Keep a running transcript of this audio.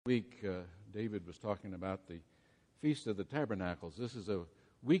Week, David was talking about the Feast of the Tabernacles. This is a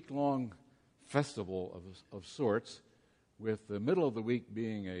week-long festival of sorts, with the middle of the week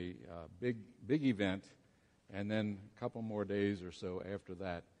being a big event, and then a couple more days or so after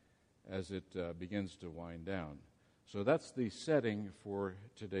that as it begins to wind down. So that's the setting for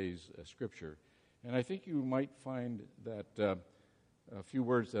today's scripture. And I think you might find that a few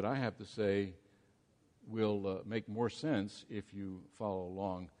words that I have to say will make more sense if you follow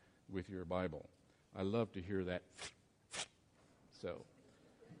along with your Bible. I love to hear that. So,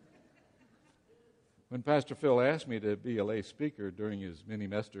 when Pastor Phil asked me to be a lay speaker during his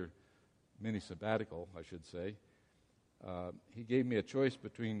mini sabbatical, I should say, he gave me a choice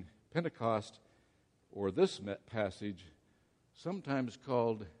between Pentecost or this passage, sometimes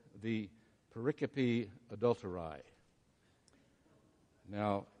called the Pericope Adulterae.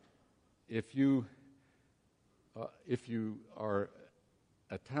 Now, if you are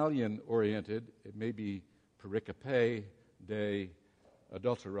Italian-oriented, it may be Pericope de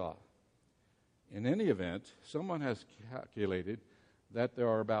Adultera. In any event, someone has calculated that there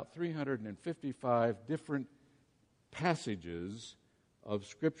are about 355 different passages of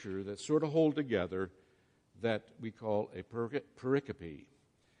Scripture that sort of hold together that we call a pericope.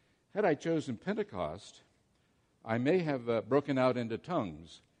 Had I chosen Pentecost, I may have broken out into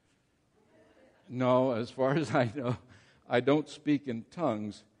tongues. No, as far as I know, I don't speak in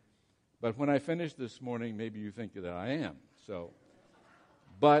tongues, but when I finish this morning, maybe you think that I am.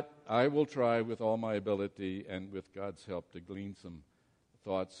 But I will try with all my ability and with God's help to glean some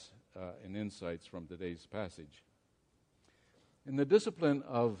thoughts and insights from today's passage. In the discipline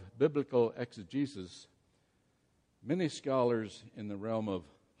of biblical exegesis, many scholars in the realm of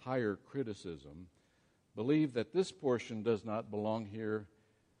higher criticism believe that this portion does not belong here,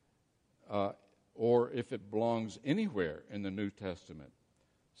 or if it belongs anywhere in the New Testament.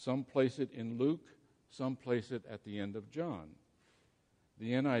 Some place it in Luke, some place it at the end of John.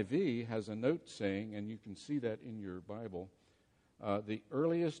 The NIV has a note saying, and you can see that in your Bible, the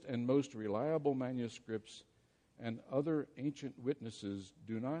earliest and most reliable manuscripts and other ancient witnesses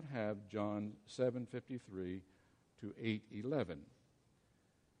do not have John 7:53 to 8:11.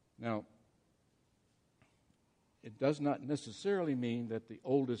 Now, it does not necessarily mean that the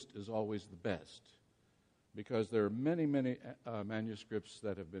oldest is always the best, because there are many manuscripts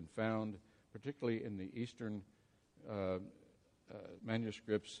that have been found, particularly in the Eastern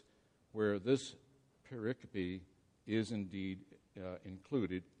manuscripts, where this pericope is indeed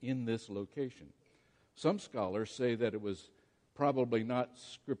included in this location. Some scholars say that it was probably not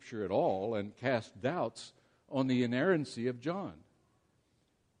Scripture at all and cast doubts on the inerrancy of John.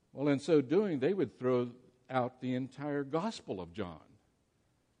 Well, in so doing, they would throw out the entire Gospel of John.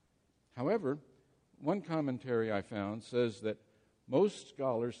 However, one commentary I found says that most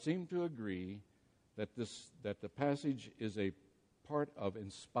scholars seem to agree that the passage is a part of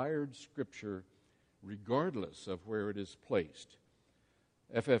inspired Scripture regardless of where it is placed.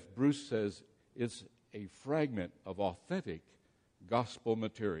 F.F. Bruce says it's a fragment of authentic gospel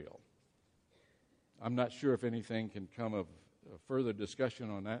material. I'm not sure if anything can come of further discussion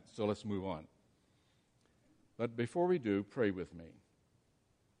on that, so let's move on. But before we do, pray with me.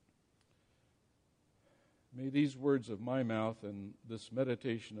 May these words of my mouth and this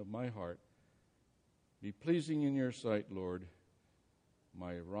meditation of my heart be pleasing in your sight, Lord,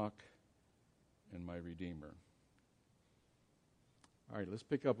 my rock and my Redeemer. All right, let's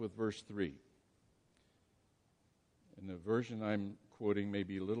pick up with verse 3. And the version I'm quoting may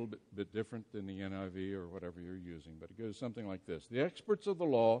be a little bit different than the NIV or whatever you're using, but it goes something like this. The experts of the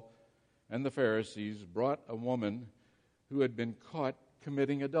law and the Pharisees brought a woman who had been caught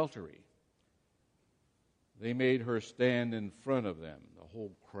committing adultery. They made her stand in front of them, the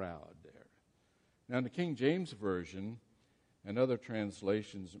whole crowd there. Now, in the King James Version and other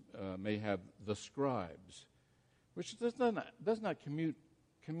translations may have the scribes, which does not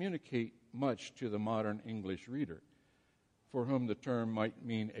communicate much to the modern English reader, for whom the term might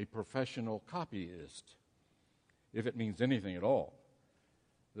mean a professional copyist, if it means anything at all.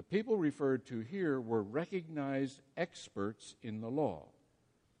 The people referred to here were recognized experts in the law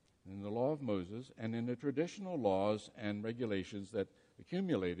of Moses, and in the traditional laws and regulations that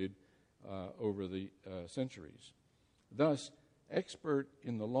accumulated over the centuries. Thus, expert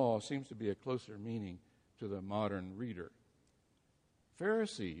in the law seems to be a closer meaning to the modern reader.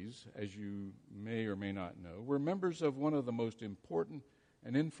 Pharisees, as you may or may not know, were members of one of the most important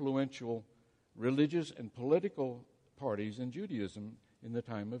and influential religious and political parties in Judaism in the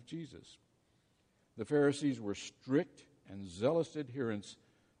time of Jesus. The Pharisees were strict and zealous adherents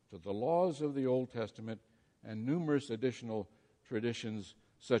to the laws of the Old Testament and numerous additional traditions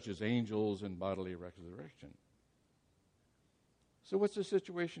such as angels and bodily resurrection. So what's the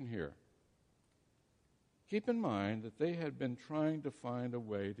situation here? Keep in mind that they had been trying to find a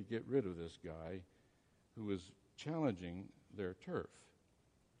way to get rid of this guy who was challenging their turf.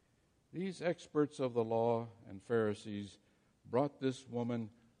 These experts of the law and Pharisees brought this woman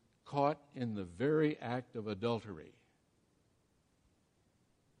caught in the very act of adultery.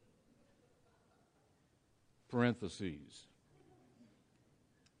 Parentheses.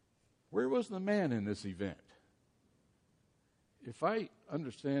 Where was the man in this event? If I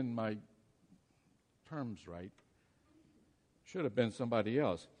understand my terms right, should have been somebody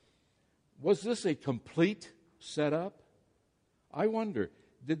else. Was this a complete setup? I wonder,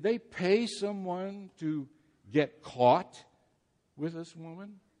 did they pay someone to get caught with this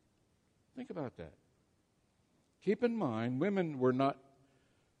woman? Think about that. Keep in mind, women were not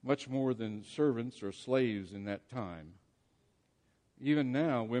much more than servants or slaves in that time. Even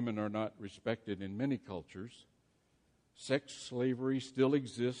now, women are not respected in many cultures. Sex slavery still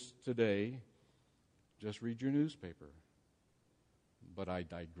exists today. Just read your newspaper. But I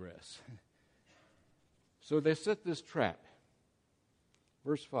digress. So they set this trap.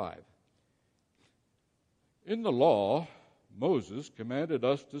 Verse 5. In the law, Moses commanded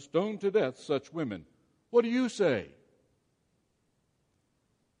us to stone to death such women. What do you say?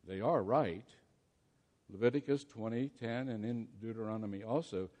 They are right. Leviticus 20:10 and in Deuteronomy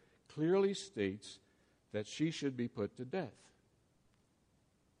also clearly states that she should be put to death.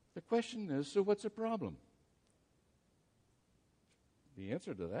 The question is, so what's the problem? The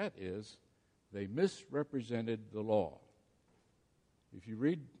answer to that is they misrepresented the law. If you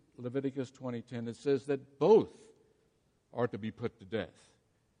read Leviticus 20:10, it says that both are to be put to death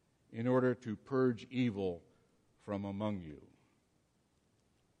in order to purge evil from among you.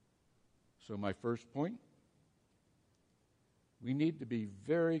 So my first point, we need to be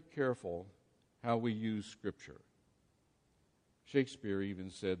very careful how we use Scripture. Shakespeare even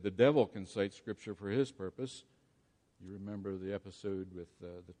said, the devil can cite Scripture for his purpose. You remember the episode with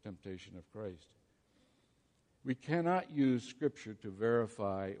the temptation of Christ. We cannot use Scripture to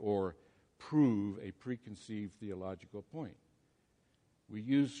verify or prove a preconceived theological point. We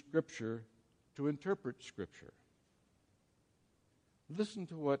use Scripture to interpret Scripture. Listen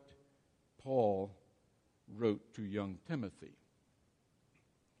to what Paul wrote to young Timothy.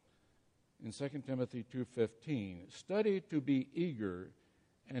 In 2 Timothy 2:15, study to be eager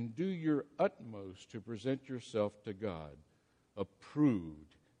and do your utmost to present yourself to God,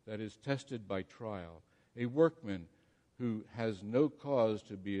 approved, that is, tested by trial, a workman who has no cause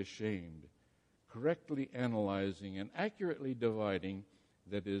to be ashamed, correctly analyzing and accurately dividing,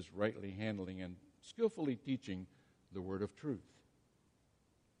 that is, rightly handling and skillfully teaching the word of truth.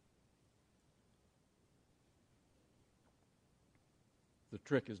 The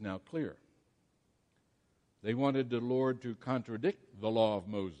trick is now clear. They wanted the Lord to contradict the law of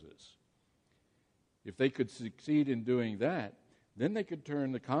Moses. If they could succeed in doing that, then they could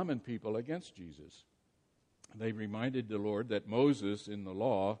turn the common people against Jesus. They reminded the Lord that Moses in the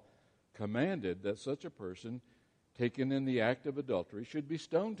law commanded that such a person taken in the act of adultery should be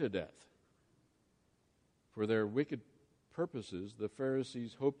stoned to death. For their wicked purposes, the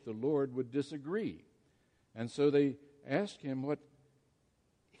Pharisees hoped the Lord would disagree. And so they asked him what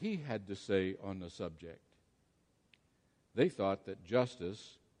he had to say on the subject. They thought that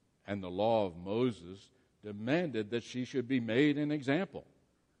justice and the law of Moses demanded that she should be made an example.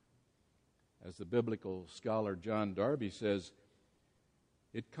 As the biblical scholar John Darby says,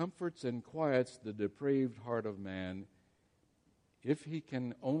 it comforts and quiets the depraved heart of man if he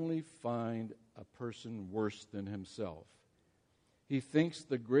can only find a person worse than himself. He thinks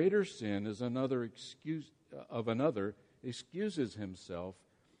the greater sin is another excuses himself,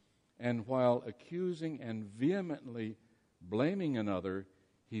 and while accusing and vehemently blaming another,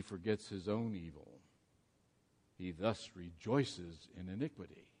 he forgets his own evil. He thus rejoices in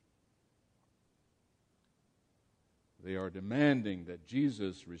iniquity. They are demanding that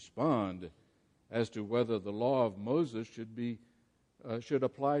Jesus respond as to whether the law of Moses should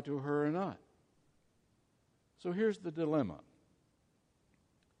apply to her or not. So here's the dilemma.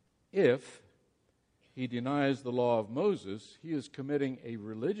 If he denies the law of Moses, he is committing a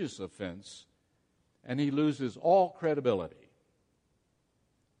religious offense and he loses all credibility.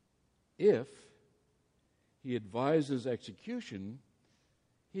 If he advises execution,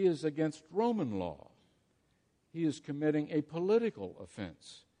 he is against Roman law. He is committing a political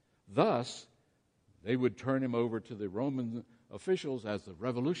offense. Thus, they would turn him over to the Roman officials as a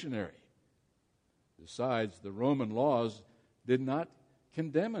revolutionary. Besides, the Roman laws did not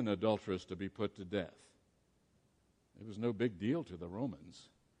condemn an adulteress to be put to death. It was no big deal to the Romans.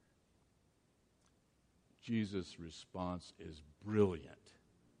 Jesus' response is brilliant.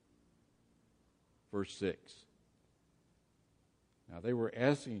 Verse 6. Now they were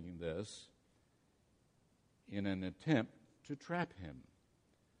asking this in an attempt to trap him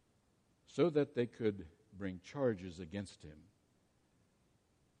so that they could bring charges against him.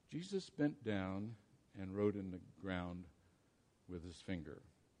 Jesus bent down and wrote in the ground with his finger.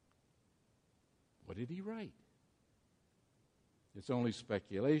 What did he write? It's only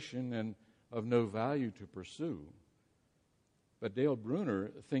speculation and of no value to pursue. But Dale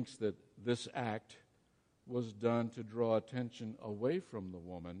Bruner thinks that this act was done to draw attention away from the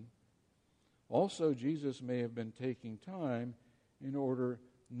woman. Also, Jesus may have been taking time in order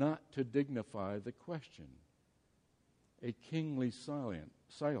not to dignify the question. A kingly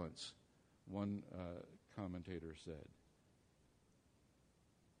silence, one commentator said.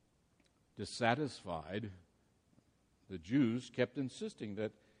 Dissatisfied, the Jews kept insisting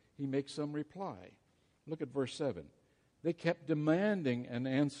that he make some reply. Look at verse 7. They kept demanding an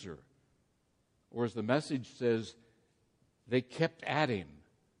answer. Or as the Message says, they kept at him,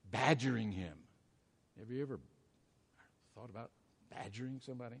 badgering him. Have you ever thought about badgering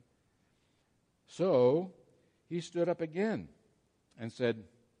somebody? So he stood up again and said,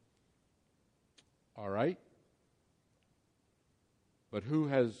 all right, but who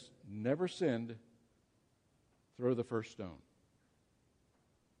has never sinned, throw the first stone.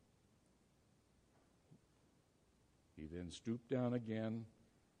 He then stooped down again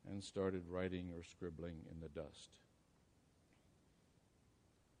and started writing or scribbling in the dust.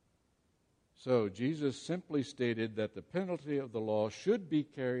 So Jesus simply stated that the penalty of the law should be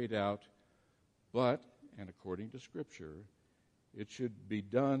carried out, but, and according to Scripture, it should be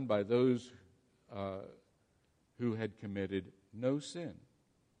done by those who had committed no sin.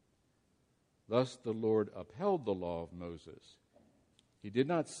 Thus the Lord upheld the law of Moses. He did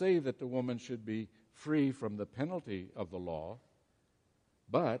not say that the woman should be free from the penalty of the law,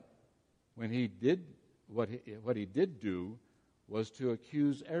 but when he did what he did do was to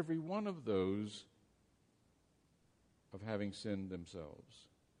accuse every one of those of having sinned themselves.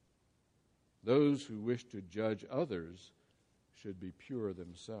 Those who wish to judge others should be pure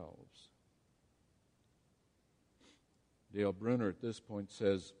themselves. Dale Bruner at this point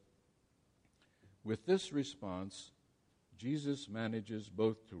says, with this response, Jesus manages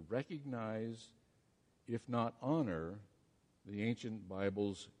both to recognize, if not honor, the ancient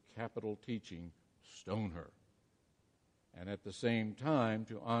Bible's capital teaching, stone her, and at the same time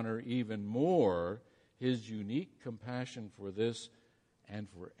to honor even more his unique compassion for this and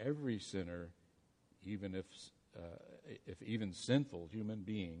for every sinner, even if even sinful human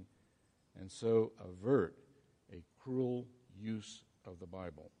being, and so avert a cruel use of the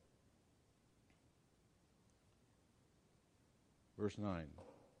Bible. Verse 9.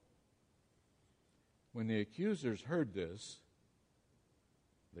 When the accusers heard this,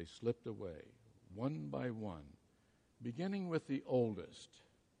 they slipped away, one by one, beginning with the oldest,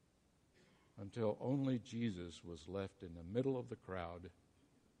 until only Jesus was left in the middle of the crowd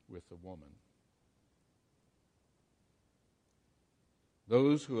with the woman.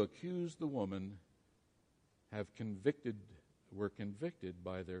 Those who accused the woman were convicted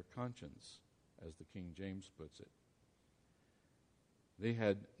by their conscience, as the King James puts it. They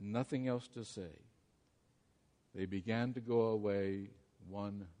had nothing else to say. They began to go away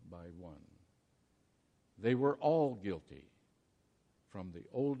one by one. They were all guilty, from the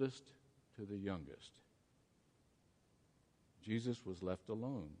oldest to the youngest. Jesus was left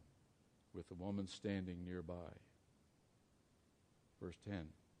alone with the woman standing nearby. Verse 10.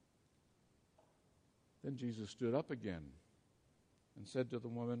 Then Jesus stood up again and said to the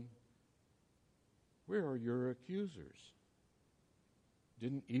woman, where are your accusers?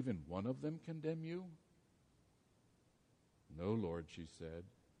 Didn't even one of them condemn you? No, Lord, she said.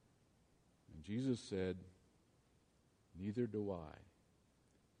 And Jesus said, neither do I.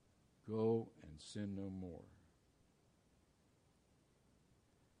 Go and sin no more.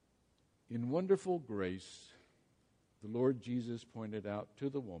 In wonderful grace, the Lord Jesus pointed out to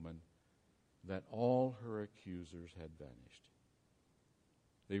the woman that all her accusers had vanished.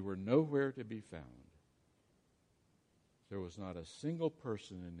 They were nowhere to be found. There was not a single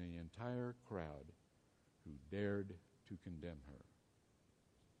person in the entire crowd who dared to condemn her.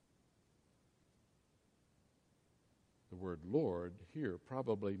 The word Lord here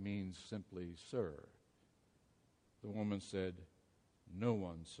probably means simply sir. The woman said, no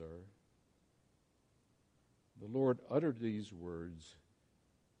one, sir. The Lord uttered these words,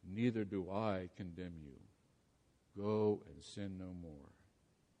 neither do I condemn you. Go and sin no more.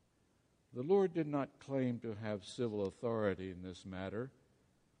 The Lord did not claim to have civil authority in this matter.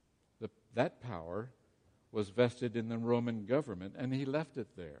 That power was vested in the Roman government, and he left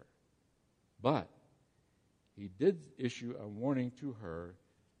it there. But he did issue a warning to her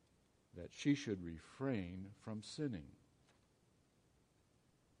that she should refrain from sinning.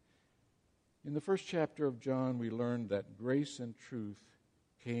 In the first chapter of John, we learned that grace and truth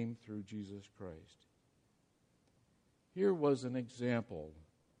came through Jesus Christ. Here was an example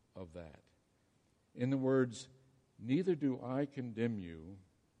of that. In the words, "Neither do I condemn you,"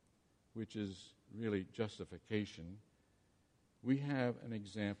 which is really justification, we have an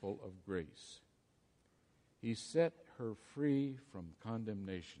example of grace. He set her free from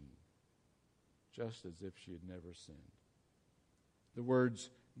condemnation, just as if she had never sinned. The words,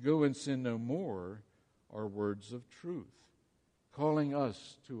 "Go and sin no more," are words of truth, calling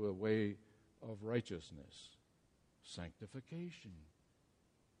us to a way of righteousness, sanctification,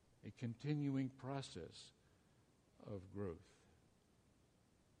 a continuing process of growth.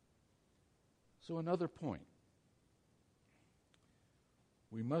 So another point.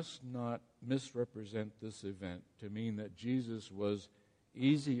 We must not misrepresent this event to mean that Jesus was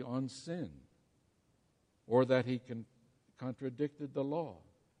easy on sin or that he contradicted the law.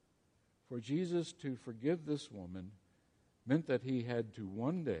 For Jesus to forgive this woman meant that he had to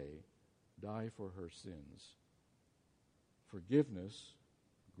one day die for her sins. Forgiveness,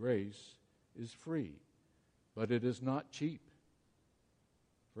 grace, is free, but it is not cheap.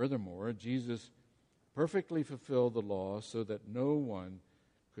 Furthermore, Jesus perfectly fulfilled the law so that no one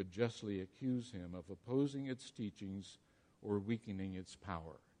could justly accuse him of opposing its teachings or weakening its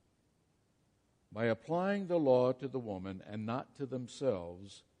power. By applying the law to the woman and not to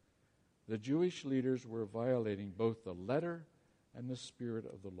themselves, the Jewish leaders were violating both the letter and the spirit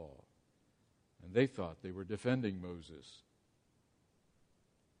of the law, and they thought they were defending Moses.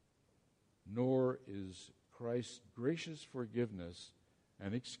 Nor is Christ's gracious forgiveness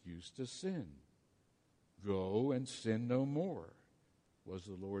an excuse to sin. "Go and sin no more," was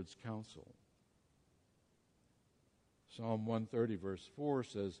the Lord's counsel. Psalm 130, verse 4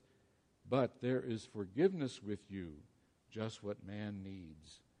 says, "But there is forgiveness with you, just what man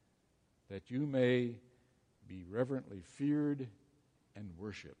needs, that you may be reverently feared and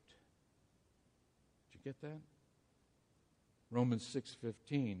worshipped." Did you get that? Romans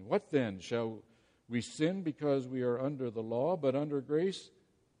 6:15, "What then? Shall we sin because we are under the law, but under grace?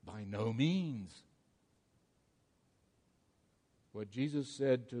 By no means." What Jesus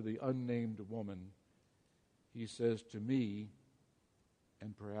said to the unnamed woman, he says to me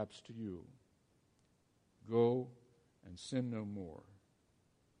and perhaps to you. Go and sin no more.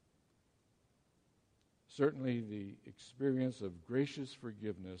 Certainly, the experience of gracious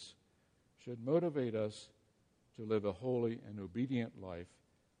forgiveness should motivate us to live a holy and obedient life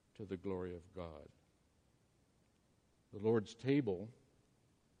to the glory of God. The Lord's table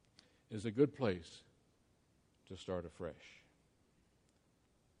is a good place to start afresh.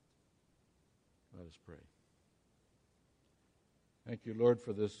 Let us pray. Thank you, Lord,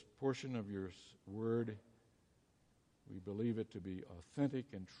 for this portion of your word. We believe it to be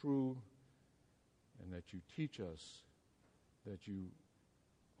authentic and true, and that you teach us that you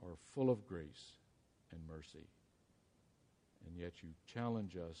are full of grace and mercy. And yet you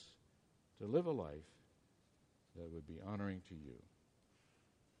challenge us to live a life that would be honoring to you.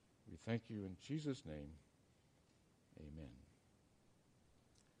 We thank you in Jesus' name. Amen.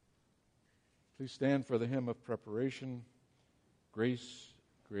 Please stand for the hymn of preparation, "Grace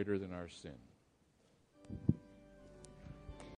Greater Than Our Sin."